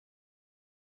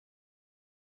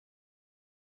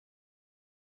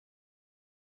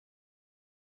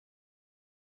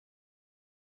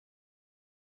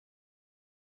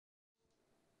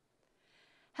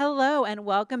Hello and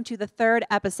welcome to the third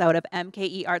episode of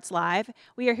MKE Arts Live.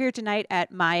 We are here tonight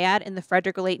at MIAD in the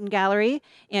Frederick Layton Gallery,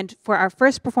 and for our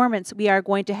first performance, we are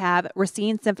going to have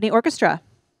Racine Symphony Orchestra.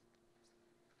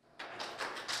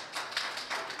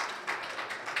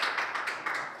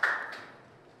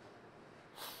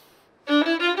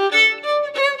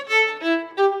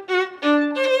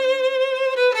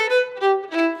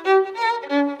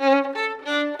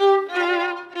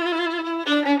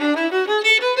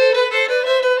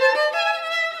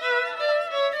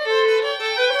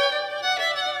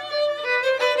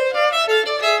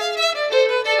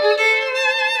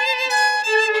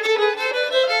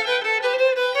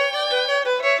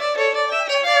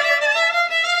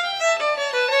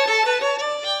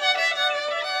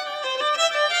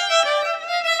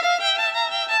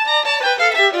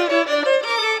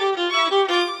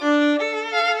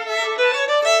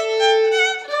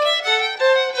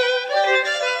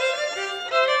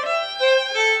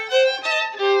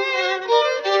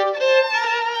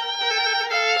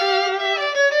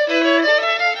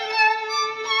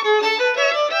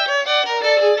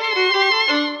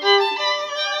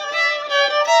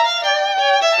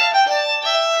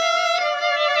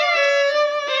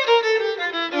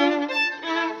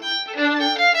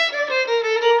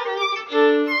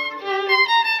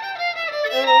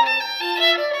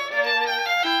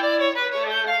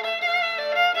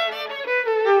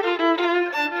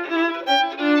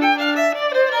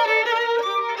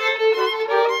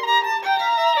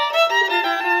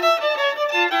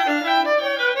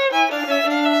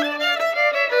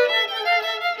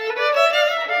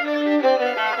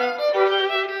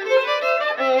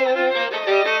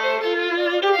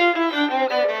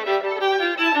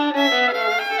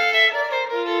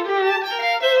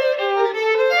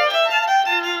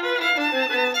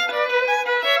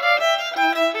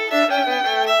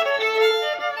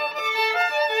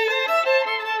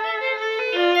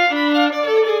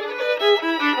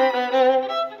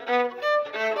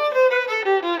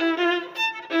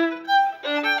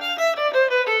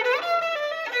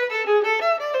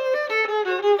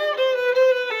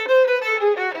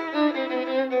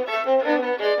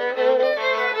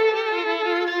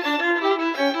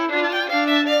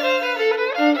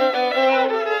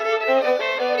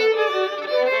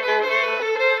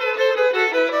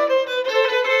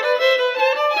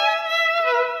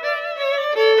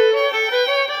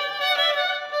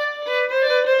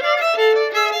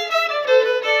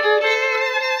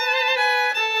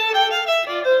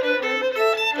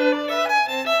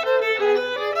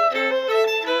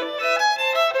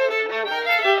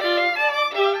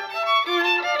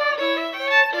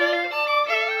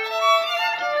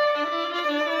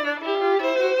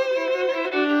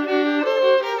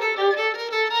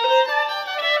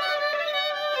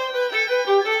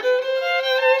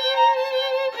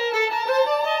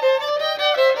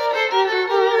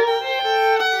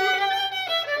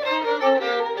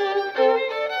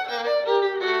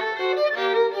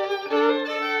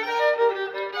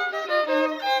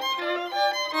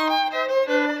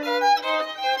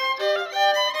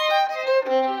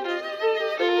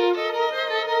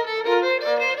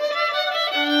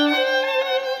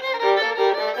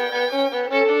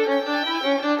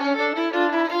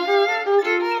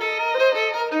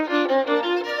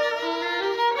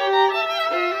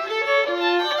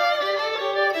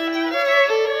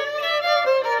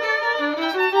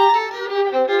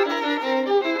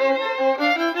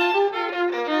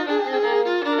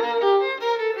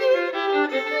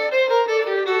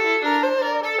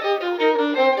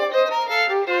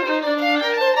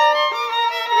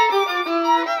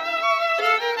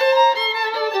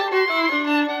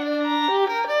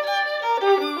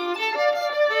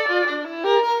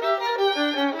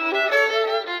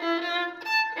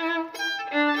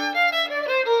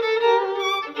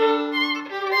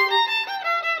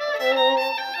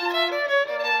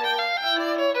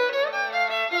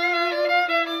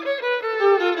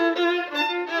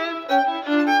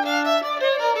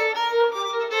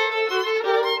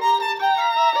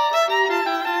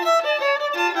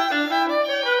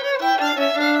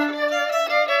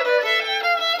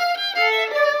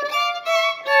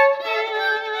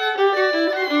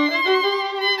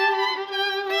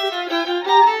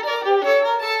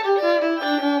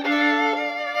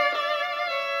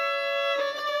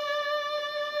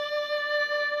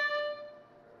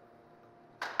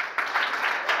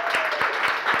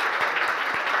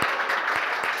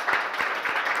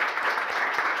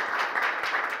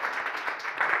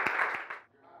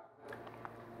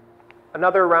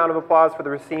 Another round of applause for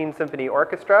the Racine Symphony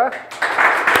Orchestra. All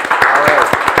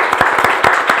right.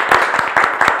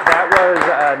 That was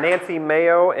Nancy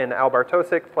Mayo and Al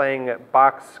Bartosik playing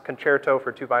Bach's Concerto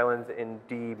for two violins in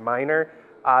D minor.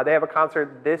 They have a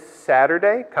concert this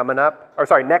Saturday coming up, or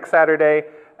sorry, next Saturday,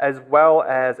 as well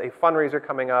as a fundraiser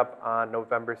coming up on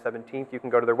November 17th. You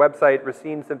can go to their website,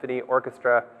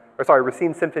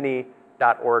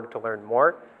 racinesymphony.org to learn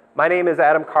more. My name is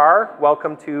Adam Carr.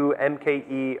 Welcome to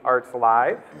MKE Arts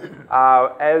Live.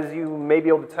 As you may be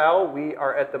able to tell, we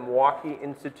are at the Milwaukee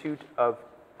Institute of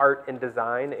Art and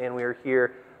Design, and we are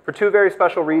here for two very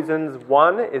special reasons.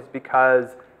 One is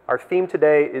because our theme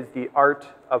today is the art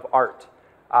of art.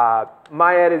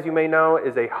 MIAD, as you may know,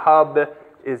 is a hub,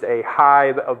 is a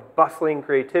hive of bustling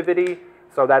creativity,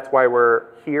 so that's why we're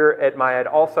here at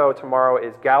MIAD. Also, tomorrow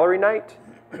is gallery night,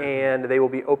 and they will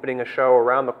be opening a show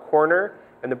around the corner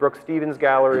in the Brooks Stevens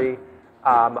Gallery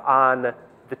on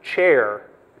the chair.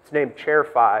 It's named Chair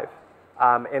 5.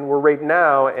 And we're right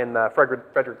now in the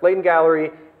Frederick Layton Gallery,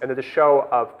 and there's a show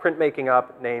of printmaking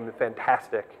up named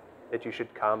Fantastic that you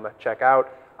should come check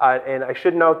out. And I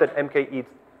should note that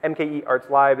MKE Arts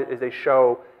Live is a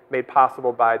show made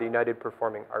possible by the United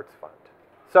Performing Arts Fund.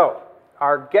 So,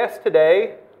 our guest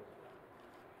today,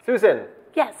 Suzan.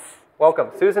 Yes. Welcome.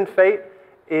 Suzan Fete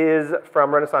is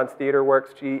from Renaissance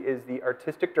Theaterworks. She is the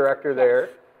artistic director there,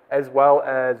 as well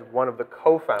as one of the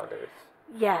co-founders.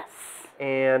 Yes.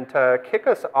 And to kick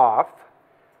us off,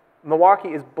 Milwaukee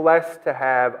is blessed to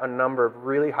have a number of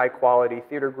really high-quality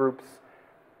theater groups,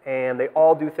 and they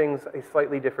all do things a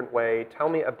slightly different way. Tell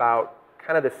me about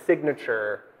kind of the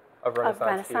signature of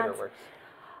Renaissance Theaterworks.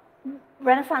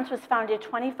 Renaissance was founded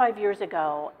 25 years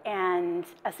ago, and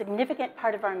a significant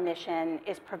part of our mission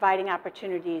is providing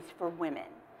opportunities for women.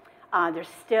 There's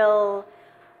still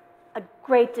a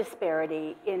great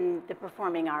disparity in the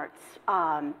performing arts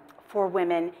for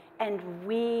women, and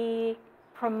we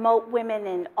promote women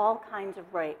in all kinds of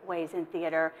ways in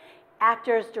theater,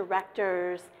 actors,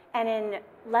 directors, and in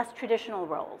less traditional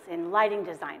roles, in lighting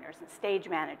designers and stage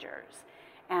managers,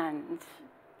 and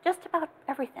just about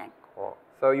everything. Cool.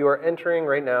 So you are entering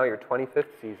right now your 25th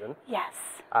season. Yes.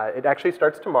 It actually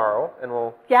starts tomorrow, and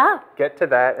we'll get to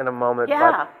that in a moment.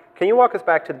 Yeah. But can you walk us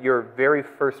back to your very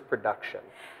first production?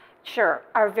 Sure.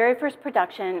 Our very first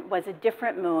production was A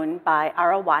Different Moon by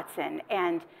R.O. Watson,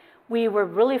 and we were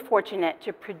really fortunate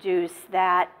to produce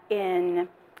that in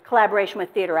collaboration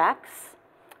with Theaterworks.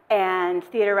 And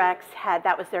Theaterworks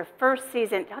that was their first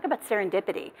season, talk about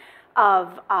serendipity,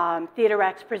 of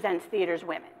Theaterworks Presents Theater's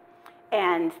Women.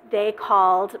 And they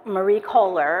called Marie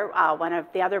Kohler, one of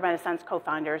the other Renaissance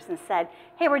co-founders, and said,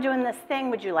 hey, we're doing this thing,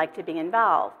 would you like to be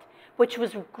involved? Which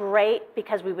was great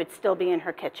because we would still be in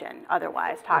her kitchen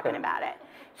otherwise talking about it.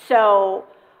 So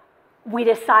we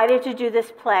decided to do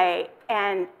this play,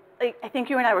 and I think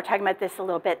you and I were talking about this a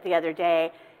little bit the other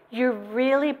day. You're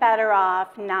really better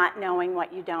off not knowing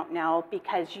what you don't know,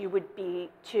 because you would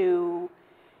be too,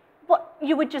 well,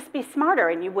 you would just be smarter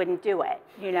and you wouldn't do it,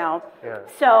 you know? Yeah.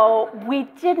 So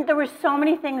there were so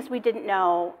many things we didn't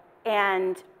know,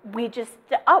 and we just,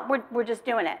 we're just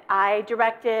doing it. I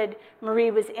directed, Marie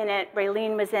was in it,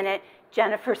 Raylene was in it,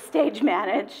 Jennifer stage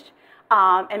managed,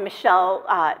 and Michelle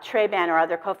Treban, our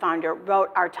other co-founder,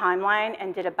 wrote our timeline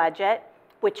and did a budget,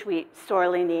 which we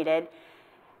sorely needed.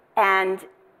 And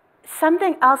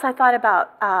something else I thought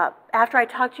about, after I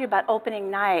talked to you about opening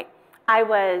night, I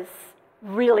was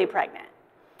really pregnant.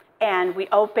 And we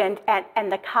opened,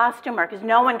 and the costumer, because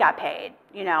no one got paid,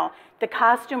 you know, the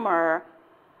costumer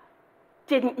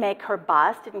didn't make her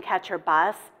bus, didn't catch her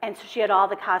bus, and so she had all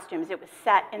the costumes. It was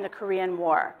set in the Korean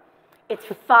War. It's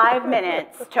 5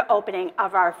 minutes to opening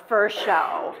of our first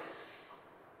show,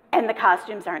 and the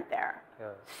costumes aren't there. Yeah.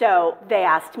 So they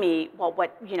asked me, well,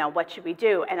 what should we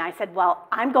do? And I said, well,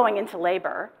 I'm going into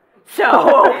labor,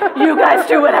 so you guys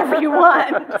do whatever you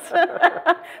want.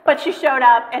 But she showed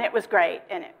up, and it was great,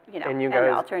 and it, and it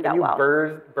all turned out well.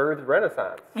 Birthed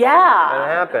Renaissance. Yeah. And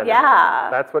it happened. Yeah.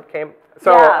 That's what came.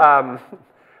 So,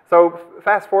 so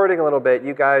fast forwarding a little bit,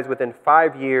 you guys within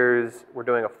 5 years were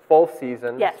doing a full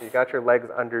season. Yes. So you got your legs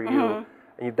under you,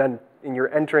 and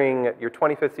you're entering your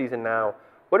 25th season now.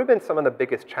 What have been some of the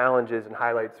biggest challenges and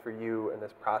highlights for you in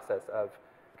this process of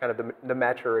kind of the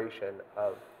maturation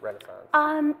of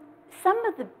Renaissance? Some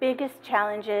of the biggest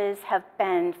challenges have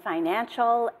been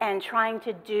financial and trying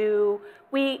to do,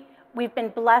 we've been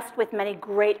blessed with many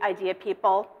great idea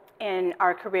people in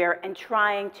our career, and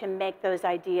trying to make those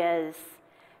ideas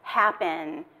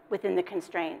happen within the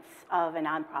constraints of a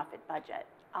nonprofit budget.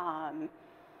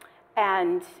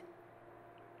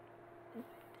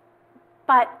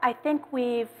 But I think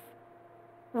we've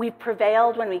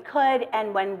prevailed when we could,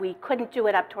 and when we couldn't do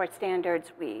it up to our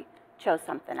standards, we chose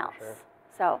something else.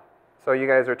 Sure. So you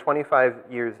guys are 25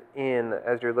 years in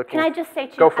as you're looking. Can I just say,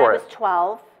 too, Go for I it. was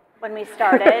 12 when we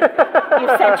started.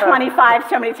 You've said 25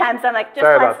 so many times. I'm like,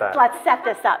 let's set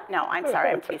this up. No, I'm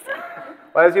sorry, I'm teasing.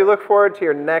 Well, as you look forward to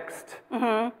your next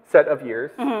set of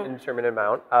years, indeterminate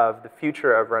amount, of the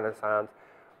future of Renaissance,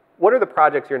 what are the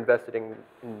projects you're invested in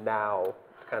now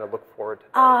to kind of look forward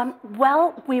to?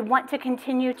 Well, we want to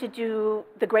continue to do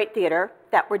the great theater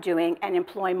that we're doing and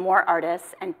employ more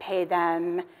artists and pay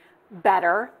them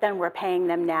better than we're paying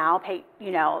them now.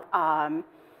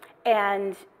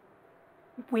 And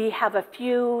we have a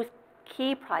few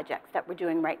key projects that we're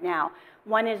doing right now.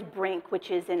 One is Brink,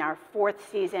 which is in our 4th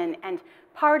season, and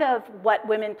part of what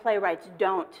women playwrights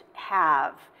don't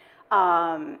have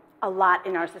a lot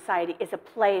in our society is a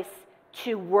place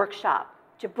to workshop,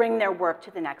 to bring their work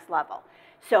to the next level.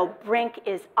 So Brink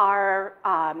is our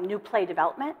new play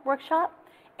development workshop,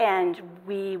 and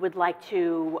we would like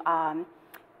to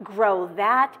grow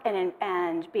that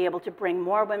and be able to bring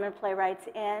more women playwrights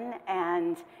in.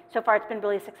 And so far it's been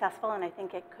really successful, and I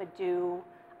think it could do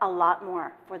a lot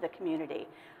more for the community.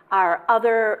 Our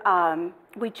other,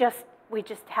 we just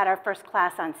had our first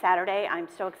class on Saturday. I'm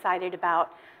so excited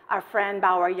about our Fran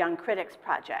Bauer Young Critics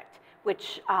Project,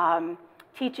 which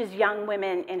teaches young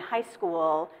women in high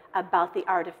school about the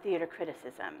art of theater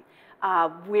criticism.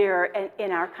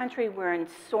 In our country, we're in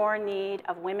sore need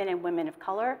of women and women of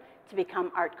color to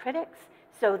become art critics,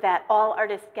 so that all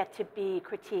artists get to be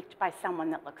critiqued by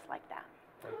someone that looks like them.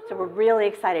 So we're really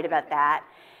excited about that.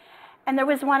 And there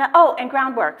was one, and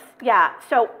Groundworks, yeah.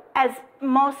 So as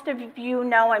most of you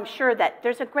know, I'm sure that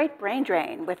there's a great brain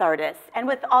drain with artists and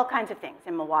with all kinds of things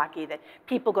in Milwaukee, that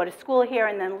people go to school here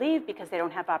and then leave because they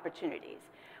don't have opportunities.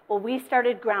 Well, we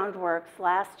started Groundworks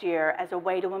last year as a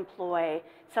way to employ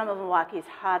some of Milwaukee's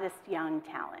hottest young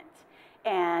talent.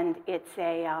 And it's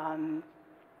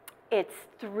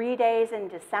 3 days in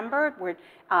December.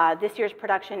 This year's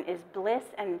production is Bliss,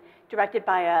 and directed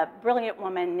by a brilliant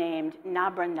woman named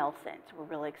Nabra Nelson. So we're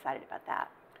really excited about that.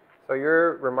 So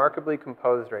you're remarkably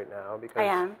composed right now, because I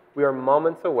am. We are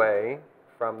moments away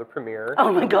from the premiere.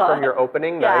 Oh my God. From your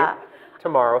opening night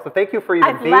tomorrow. So thank you for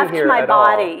even being here my at all.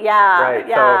 body. Yeah. Right.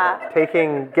 Yeah.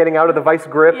 So getting out of the vice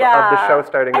grip of the show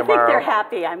starting tomorrow. I think they're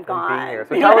happy I'm gone. Being here.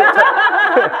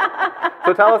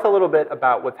 So tell us a little bit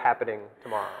about what's happening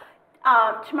tomorrow.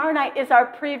 Tomorrow night is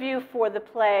our preview for the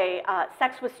play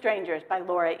Sex with Strangers by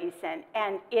Laura Eason,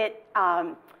 and it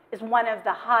is one of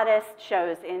the hottest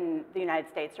shows in the United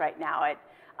States right now.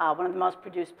 One of the most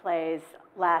produced plays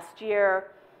last year.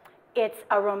 It's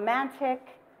a romantic,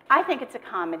 I think it's a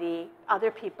comedy. Other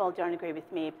people don't agree with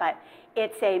me, but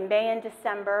it's a May and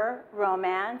December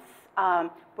romance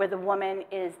where the woman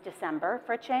is December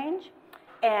for a change.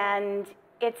 And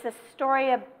it's a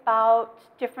story about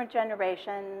different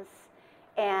generations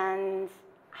and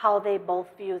how they both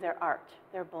view their art.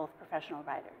 They're both professional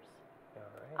writers.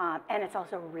 All right. And it's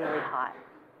also really hot.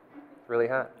 Really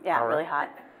hot? Yeah, really hot.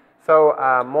 So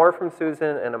more from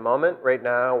Suzan in a moment. Right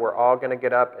now, we're all going to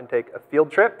get up and take a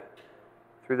field trip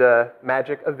through the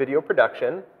magic of video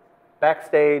production.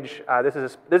 Backstage, this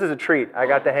is a treat. I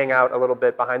got to hang out a little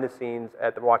bit behind the scenes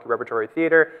at the Milwaukee Repertory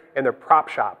Theater in their prop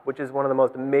shop, which is one of the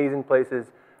most amazing places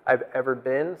I've ever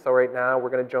been. So right now, we're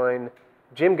going to join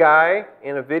Jim Guy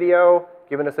in a video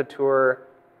giving us a tour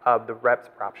of the Rep's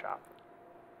prop shop.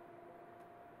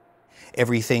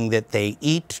 Everything that they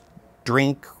eat,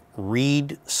 drink,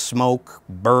 read, smoke,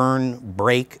 burn,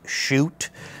 break, shoot,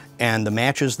 and the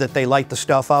matches that they light the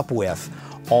stuff up with,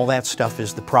 all that stuff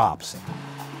is the props.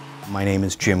 My name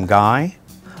is Jim Guy.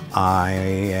 I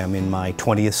am in my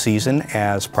 20th season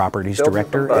as Properties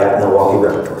Director at Milwaukee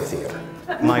Repertory Theater.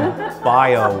 My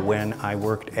bio, when I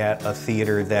worked at a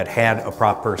theater that had a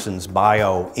prop person's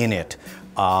bio in it,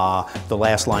 the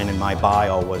last line in my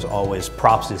bio was always,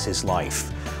 props is his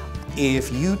life.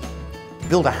 If you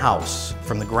build a house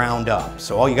from the ground up,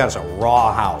 so all you got is a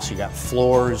raw house, you got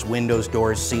floors, windows,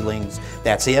 doors, ceilings,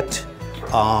 that's it.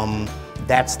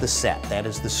 That's the set, that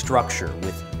is the structure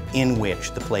within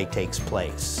which the play takes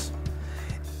place.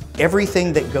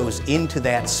 Everything that goes into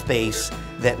that space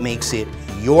that makes it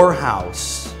your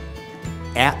house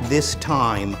at this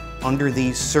time under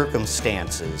these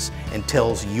circumstances and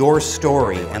tells your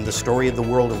story and the story of the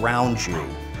world around you,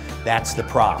 that's the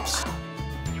props.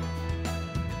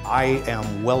 I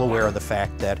am well aware of the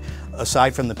fact that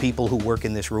aside from the people who work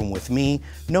in this room with me,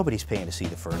 nobody's paying to see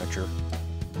the furniture.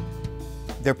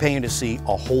 They're paying to see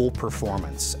a whole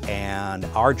performance, and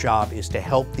our job is to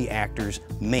help the actors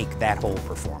make that whole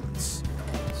performance.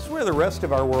 This is where the rest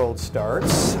of our world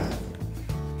starts.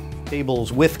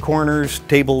 Tables with corners,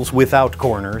 tables without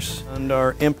corners. And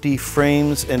our empty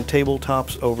frames and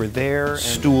tabletops over there.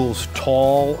 Stools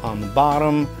tall on the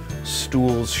bottom,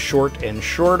 stools short and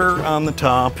shorter on the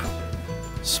top.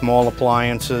 Small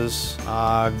appliances,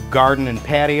 garden and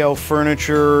patio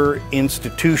furniture,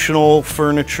 institutional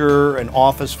furniture and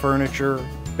office furniture,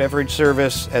 beverage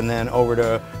service, and then over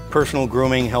to personal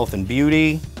grooming, health and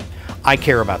beauty. I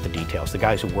care about the details. The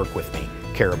guys who work with me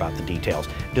care about the details.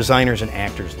 Designers and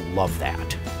actors love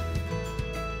that.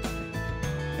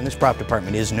 And this prop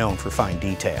department is known for fine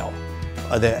detail.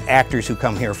 The actors who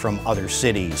come here from other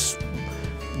cities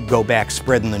go back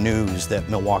spreading the news that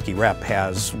Milwaukee Rep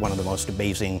has one of the most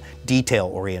amazing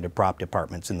detail-oriented prop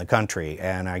departments in the country,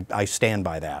 and I stand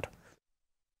by that.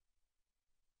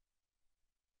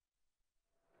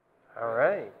 All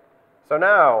right. So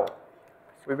now,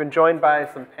 we've been joined by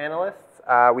some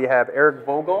panelists. We have Eric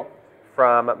Vogel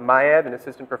from MIAD, an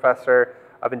assistant professor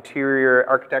of interior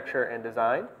architecture and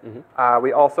design.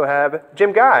 We also have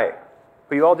Jim Guy,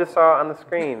 who you all just saw on the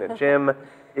screen. Jim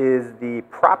is the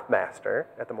prop master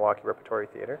at the Milwaukee Repertory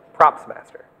Theater. Props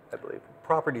master, I believe.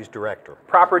 Properties director.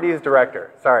 Properties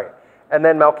director, sorry. And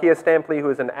then Malkia Stampley, who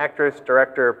is an actress,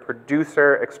 director,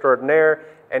 producer extraordinaire,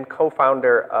 and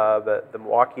co-founder of the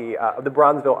Milwaukee, of the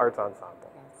Bronzeville Arts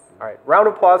Ensemble. All right, round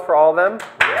of applause for all of them.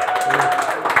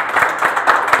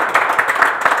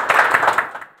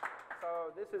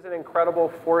 So this is an incredible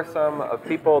foursome of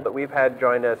people that we've had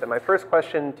join us. And my first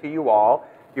question to you all,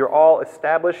 you're all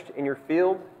established in your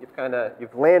field.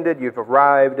 You've landed, you've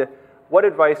arrived. What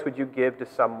advice would you give to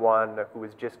someone who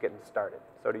is just getting started?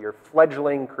 So to your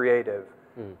fledgling creative,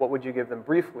 what would you give them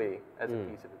briefly as a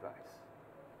piece of advice?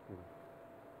 Who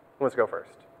wants to go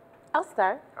first? I'll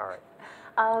start. All right.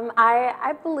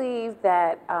 I believe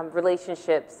that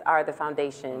relationships are the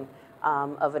foundation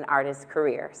of an artist's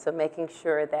career. So making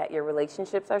sure that your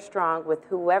relationships are strong with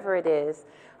whoever it is,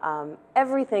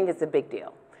 everything is a big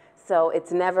deal. So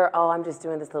it's never, oh, I'm just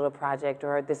doing this little project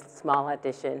or this small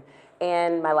audition.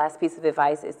 And my last piece of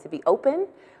advice is to be open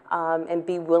and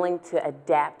be willing to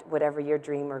adapt whatever your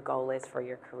dream or goal is for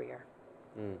your career.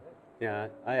 Yeah,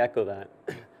 I echo that.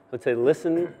 I would say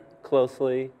listen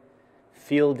closely,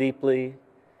 feel deeply,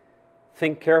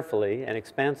 think carefully and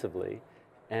expansively,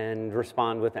 and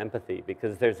respond with empathy,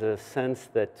 because there's a sense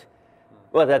that,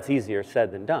 well, that's easier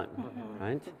said than done,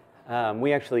 right?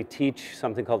 We actually teach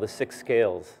something called the 6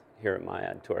 scales here at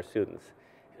MIAD to our students.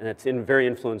 And it's very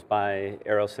influenced by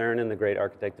Eero Saarinen, the great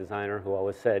architect designer, who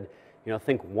always said, you know,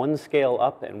 think 1 scale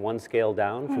up and 1 scale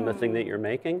down from the thing that you're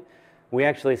making. We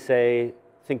actually say,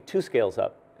 think 2 scales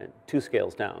up and 2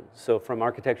 scales down. So from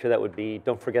architecture, that would be,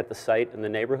 don't forget the site and the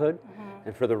neighborhood.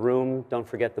 And for the room, don't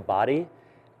forget the body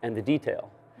and the detail.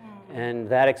 And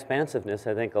that expansiveness,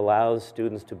 I think, allows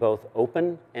students to both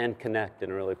open and connect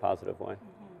in a really positive way.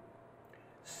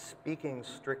 Speaking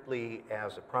strictly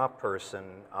as a prop person,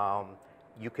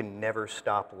 you can never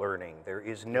stop learning. There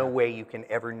is no way you can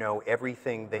ever know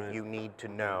everything that you need to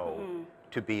know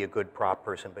to be a good prop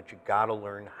person, but you gotta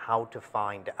learn how to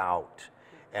find out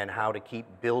and how to keep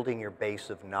building your base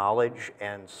of knowledge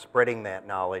and spreading that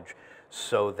knowledge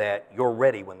so that you're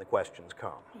ready when the questions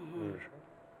come.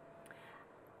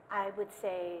 I would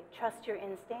say trust your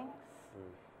instincts.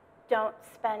 Don't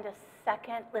spend a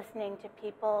second listening to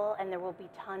people, and there will be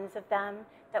tons of them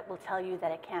that will tell you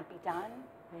that it can't be done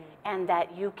and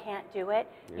that you can't do it.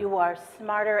 You are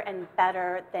smarter and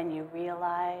better than you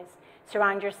realize.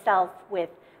 Surround yourself with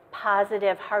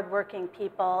positive, hardworking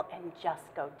people and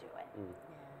just go do it.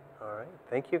 All right,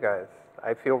 thank you guys.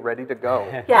 I feel ready to go.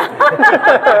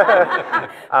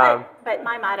 But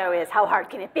my motto is, how hard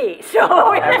can it be?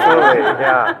 So Absolutely,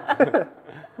 yeah.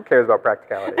 Who cares about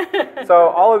practicality? So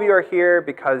all of you are here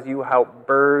because you help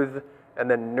birth and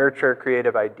then nurture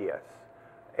creative ideas.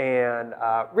 And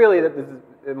really, this is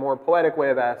a more poetic way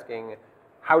of asking,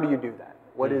 how do you do that?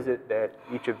 What is it that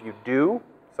each of you do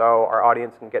so our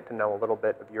audience can get to know a little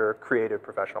bit of your creative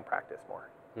professional practice more?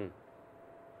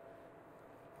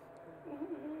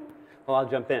 Well, I'll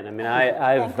jump in. I mean,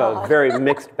 I have a very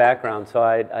mixed background. So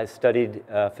I studied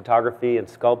photography and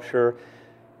sculpture,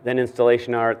 then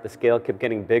installation art. The scale kept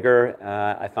getting bigger.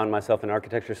 I found myself in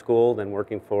architecture school, then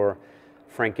working for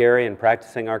Frank Gehry and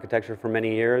practicing architecture for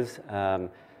many years. I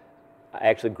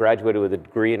actually graduated with a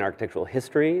degree in architectural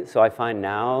history. So I find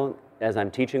now, as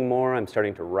I'm teaching more, I'm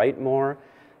starting to write more.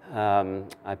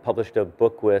 I published a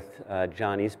book with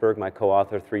John Eastberg, my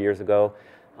co-author, 3 years ago,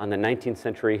 on the 19th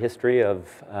century history of,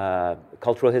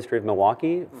 cultural history of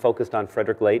Milwaukee, focused on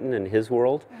Frederick Layton and his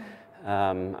world.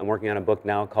 I'm working on a book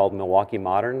now called Milwaukee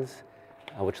Moderns,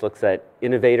 which looks at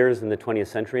innovators in the 20th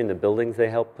century and the buildings they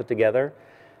helped put together.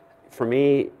 For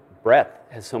me, breadth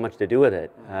has so much to do with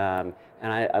it. And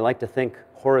I like to think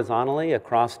horizontally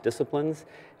across disciplines,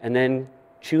 and then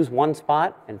choose one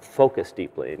spot and focus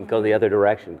deeply and go the other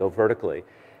direction, go vertically.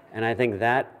 And I think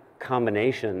that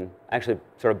combination, actually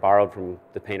sort of borrowed from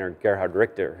the painter Gerhard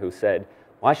Richter, who said,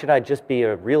 why should I just be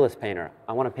a realist painter?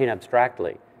 I want to paint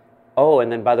abstractly. Oh,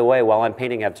 and then by the way, while I'm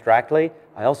painting abstractly,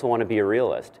 I also want to be a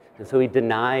realist. And so he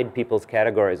denied people's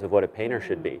categories of what a painter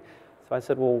should be. So I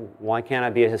said, well, why can't I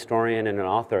be a historian and an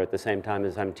author at the same time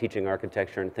as I'm teaching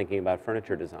architecture and thinking about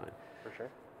furniture design? For sure.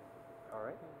 All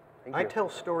right. Thank you. I tell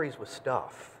stories with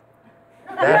stuff.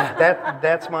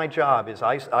 That's my job, is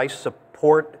I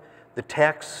support the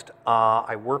text.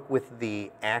 I work with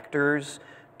the actors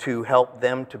to help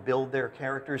them to build their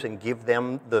characters and give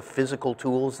them the physical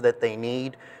tools that they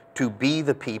need to be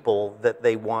the people that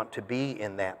they want to be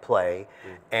in that play.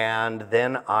 And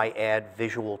then I add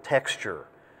visual texture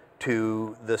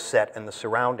to the set and the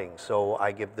surroundings. So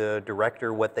I give the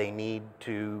director what they need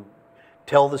to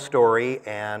tell the story,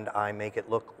 and I make it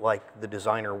look like the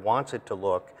designer wants it to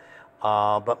look.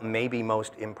 But maybe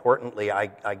most importantly,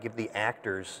 I give the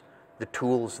actors the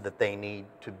tools that they need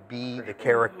to be the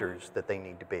characters that they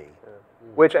need to be.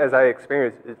 Which, as I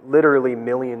experienced, is literally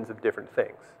millions of different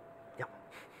things. Yeah.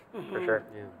 For sure.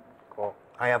 Yeah. Cool.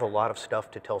 I have a lot of stuff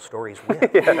to tell stories with.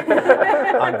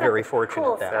 I'm very fortunate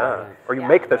Cool that Yeah. way. Or you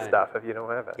make the stuff if you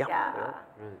don't have it. Yeah.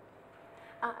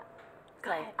 Yeah. Go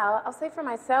ahead. I'll say for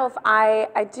myself,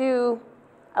 I do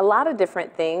a lot of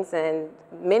different things, and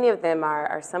many of them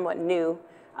are somewhat new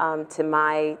to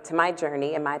my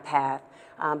journey and my path.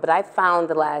 But I found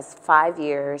the last 5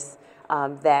 years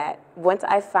that once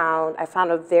I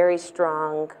found a very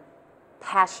strong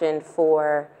passion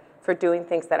for doing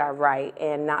things that are right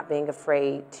and not being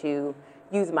afraid to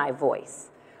use my voice,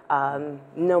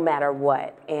 no matter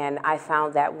what. And I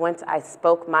found that once I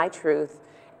spoke my truth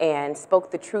and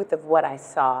spoke the truth of what I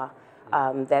saw,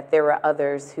 that there were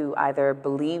others who either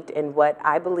believed in what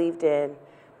I believed in,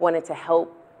 wanted to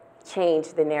help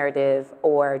change the narrative,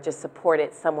 or just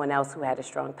supported someone else who had a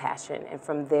strong passion. And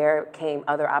from there came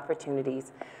other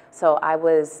opportunities. So I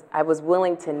was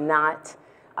willing to not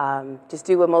just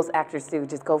do what most actors do,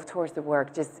 just go towards the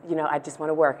work, just, I just want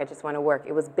to work, I just want to work.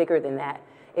 It was bigger than that.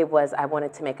 It was, I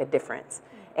wanted to make a difference.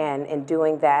 And in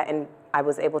doing that, and I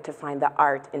was able to find the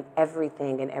art in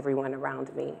everything and everyone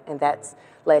around me. And that's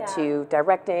led to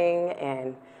directing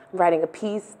and writing a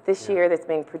piece this year that's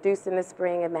being produced in the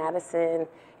spring in Madison,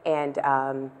 and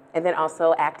then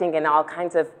also acting in all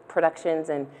kinds of productions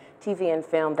and TV and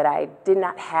film that I did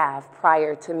not have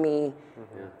prior to me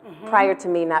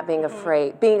not being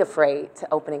afraid to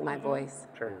opening my voice.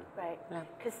 Sure. Right.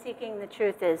 Because seeking the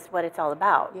truth is what it's all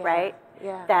about, right?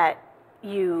 Yeah. That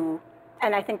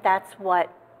and I think that's what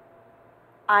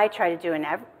I try to do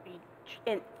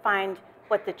find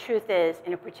what the truth is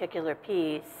in a particular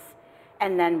piece,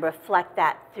 and then reflect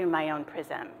that through my own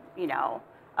prism,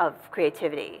 of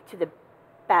creativity to the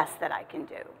best that I can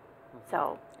do.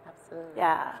 So, Absolutely.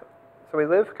 yeah. So we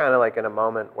live kind of like in a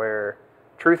moment where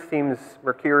truth seems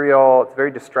mercurial. It's a very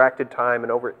distracted time,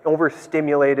 an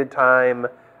overstimulated time,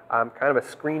 kind of a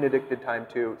screen-addicted time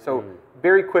too. So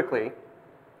very quickly,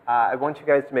 I want you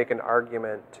guys to make an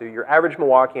argument to your average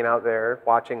Milwaukeean out there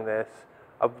watching this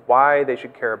of why they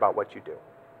should care about what you do.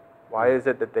 Why is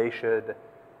it that they should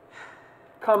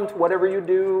come to whatever you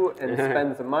do and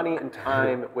spend some money and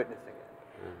time witnessing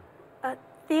it?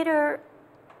 Theater,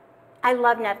 I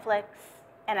love Netflix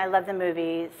and I love the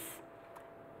movies,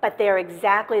 but they're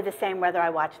exactly the same whether I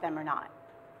watch them or not.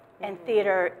 And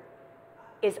theater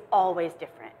is always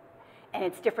different. And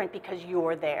it's different because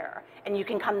you're there. And you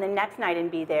can come the next night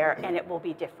and be there, and it will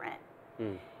be different.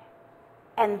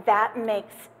 And that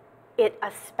makes it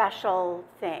a special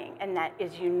thing, and that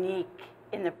is unique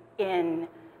in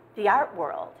the art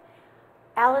world.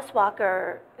 Alice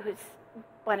Walker, who's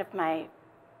one of my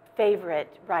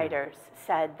favorite writers,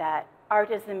 said that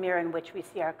art is the mirror in which we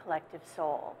see our collective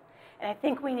soul. And I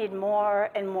think we need more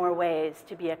and more ways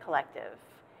to be a collective,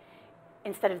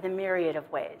 instead of the myriad of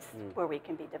ways where we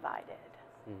can be divided.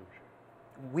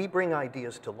 We bring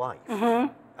ideas to life.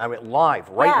 I mean, live,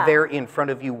 right there in front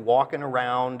of you, walking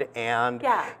around, and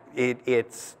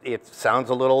it sounds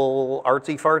a little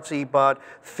artsy-fartsy, but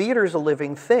theater's a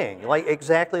living thing.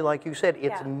 Exactly like you said,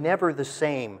 it's never the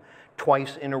same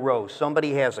twice in a row.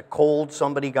 Somebody has a cold,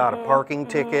 somebody got a parking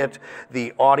ticket,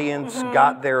 the audience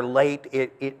got there late.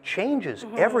 It changes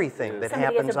everything that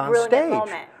Somebody happens has a on brilliant stage.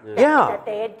 Moment Yeah. that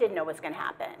they didn't know was going to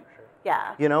happen.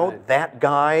 Yeah. You know, that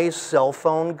guy's cell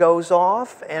phone goes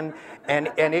off, and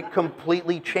it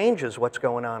completely changes what's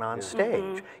going on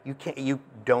stage. You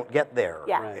don't get there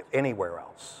anywhere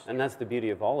else. And that's the beauty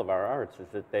of all of our arts, is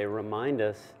that they remind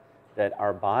us that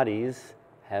our bodies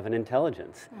have an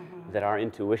intelligence, that our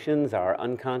intuitions, our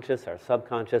unconscious, our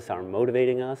subconscious are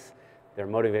motivating us, they're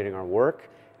motivating our work,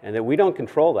 and that we don't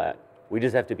control that. We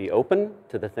just have to be open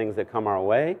to the things that come our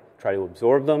way, try to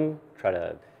absorb them, try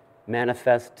to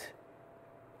manifest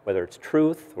whether it's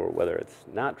truth or whether it's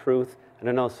not truth. I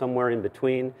don't know, somewhere in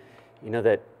between, you know,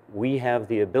 that we have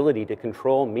the ability to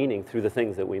control meaning through the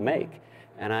things that we make.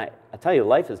 And I tell you,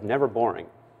 life is never boring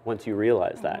once you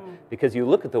realize that, because you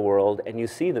look at the world and you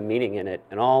see the meaning in it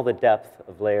and all the depth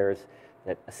of layers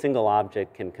that a single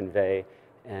object can convey.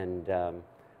 And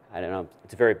I don't know,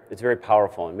 it's very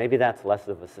powerful. And maybe that's less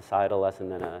of a societal lesson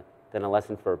than a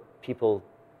lesson for people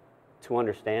to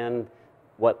understand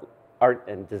what art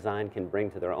and design can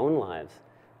bring to their own lives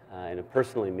in a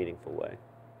personally meaningful way.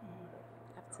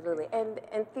 Absolutely, and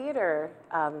theater,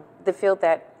 the field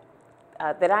that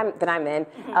I'm in,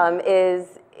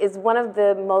 is one of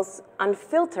the most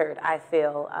unfiltered, I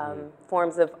feel,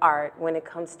 forms of art when it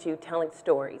comes to telling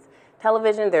stories.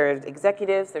 Television, there's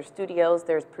executives, there's studios,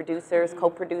 there's producers,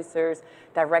 co-producers,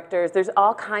 directors. There's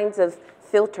all kinds of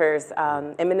filters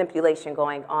and manipulation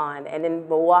going on. And in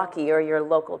Milwaukee or your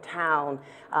local town,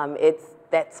 it's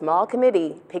that small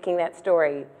committee picking that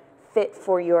story fit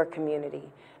for your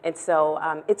community. And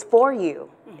so it's for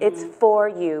you. It's for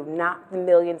you, not the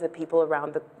millions of people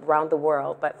around the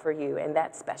world, but for you, and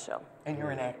that's special. And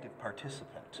you're an active participant.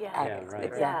 Yeah, right.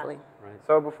 Exactly. Right.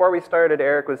 So before we started,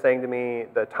 Eric was saying to me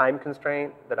the time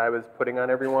constraint that I was putting on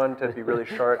everyone to be really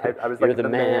short. I was You're like the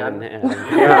man. And And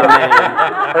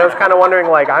I was kind of wondering,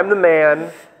 like, I'm the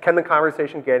man. Can the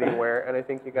conversation get anywhere? And I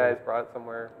think you guys brought it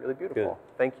somewhere really beautiful.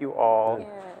 Good. Thank you all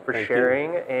for Thank you.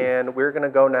 sharing. And we're going to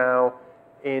go now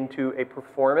into a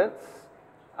performance.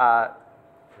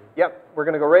 Yep, we're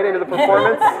going to go right into the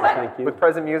performance with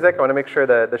present music. I want to make sure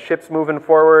the ship's moving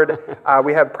forward.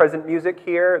 We have present music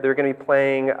here. They're going to be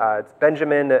playing, it's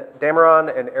Benjamin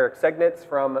Dameron and Eric Segnitz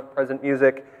from Present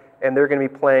Music, and they're going to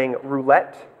be playing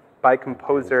Roulette by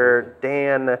composer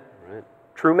Dan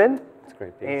Truman. That's a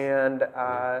great piece. And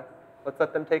let's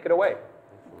let them take it away.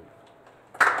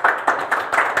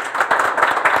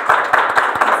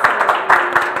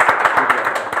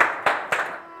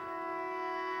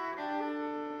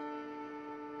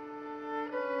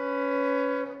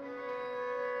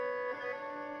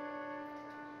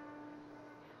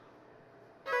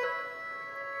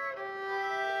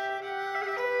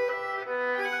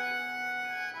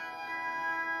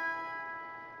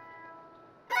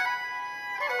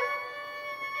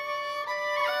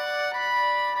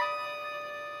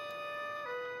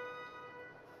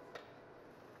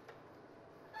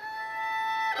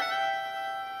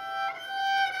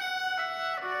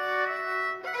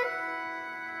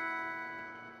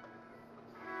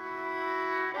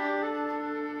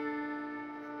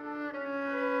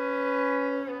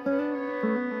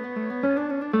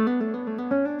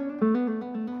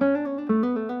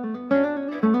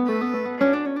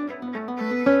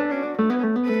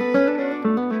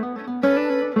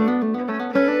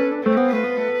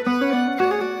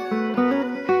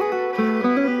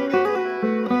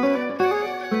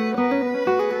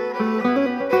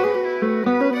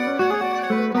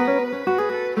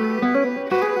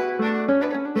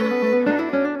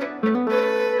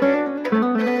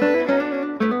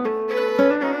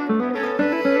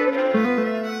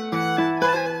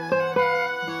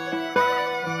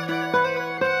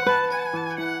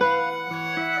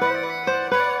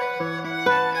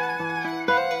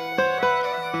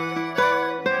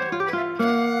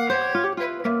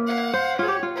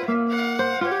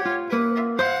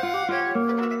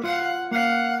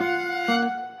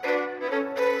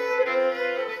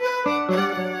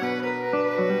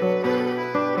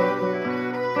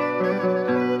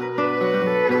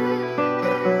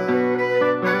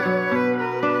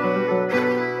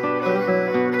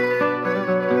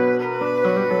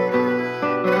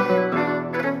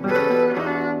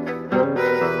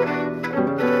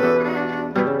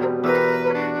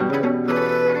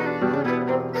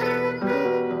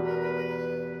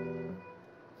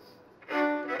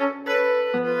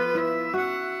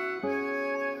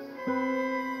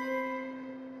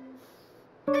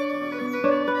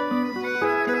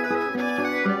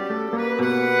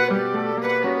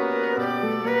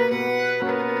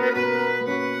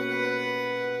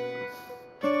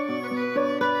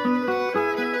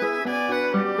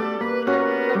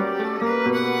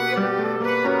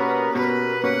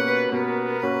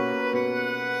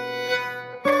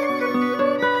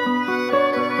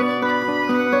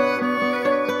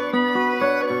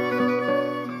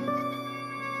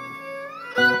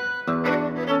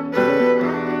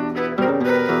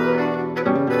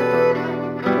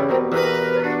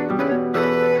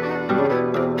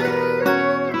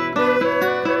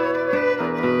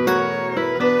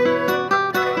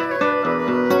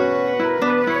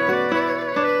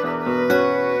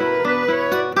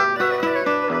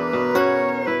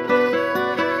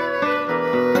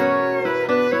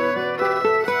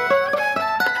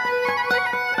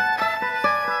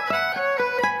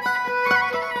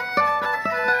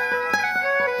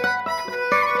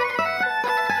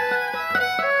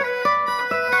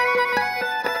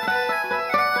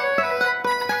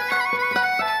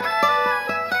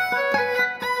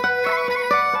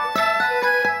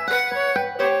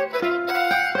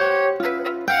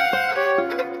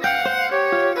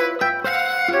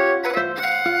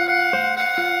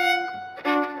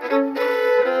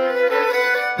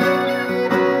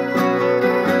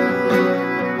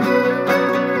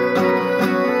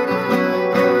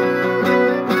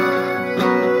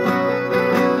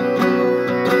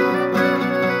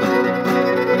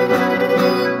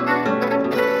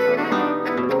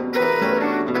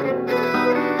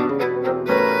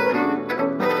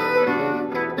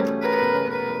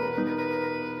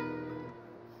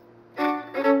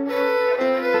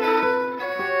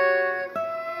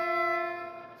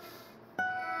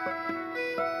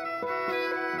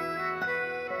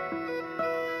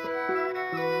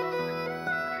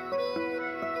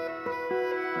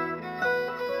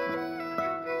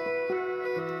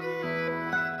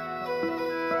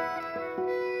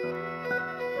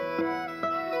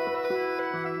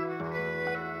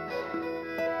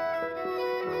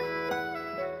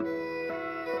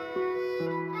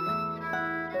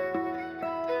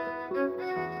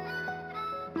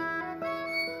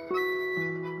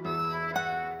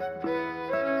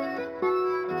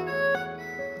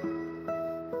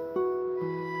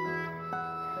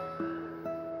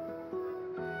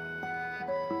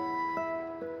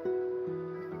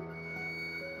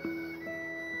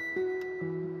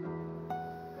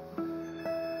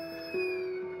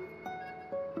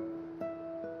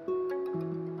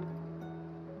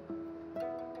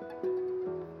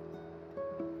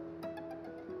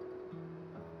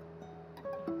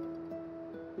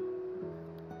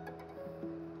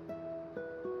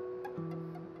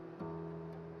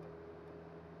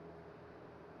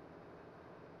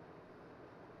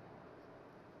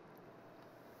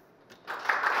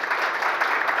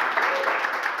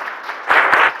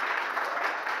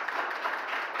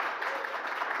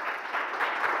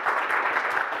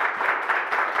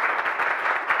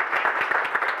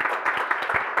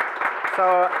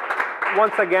 So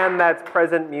once again, that's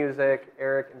Present Music.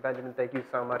 Eric and Benjamin, thank you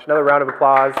so much. Another round of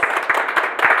applause.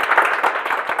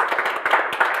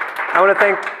 I want to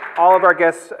thank all of our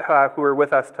guests who are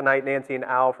with us tonight, Nancy and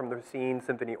Al from the Racine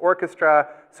Symphony Orchestra,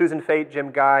 Suzan, Fete,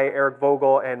 Jim Guy, Eric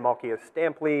Vogel, and Malkia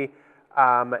Stampley.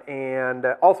 And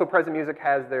also Present Music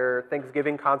has their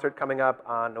Thanksgiving concert coming up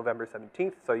on November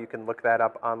 17th, so you can look that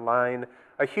up online.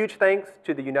 A huge thanks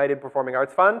to the United Performing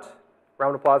Arts Fund.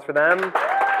 Round of applause for them.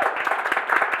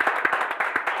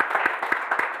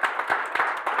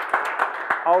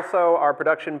 Also, our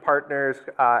production partners,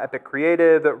 Epic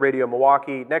Creative, Radio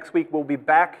Milwaukee. Next week, we'll be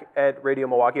back at Radio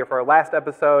Milwaukee for our last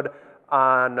episode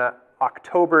on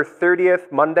October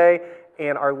 30th, Monday.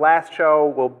 And our last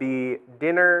show will be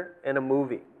Dinner and a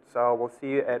Movie. So we'll see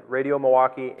you at Radio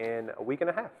Milwaukee in a week and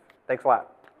a half. Thanks a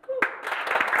lot.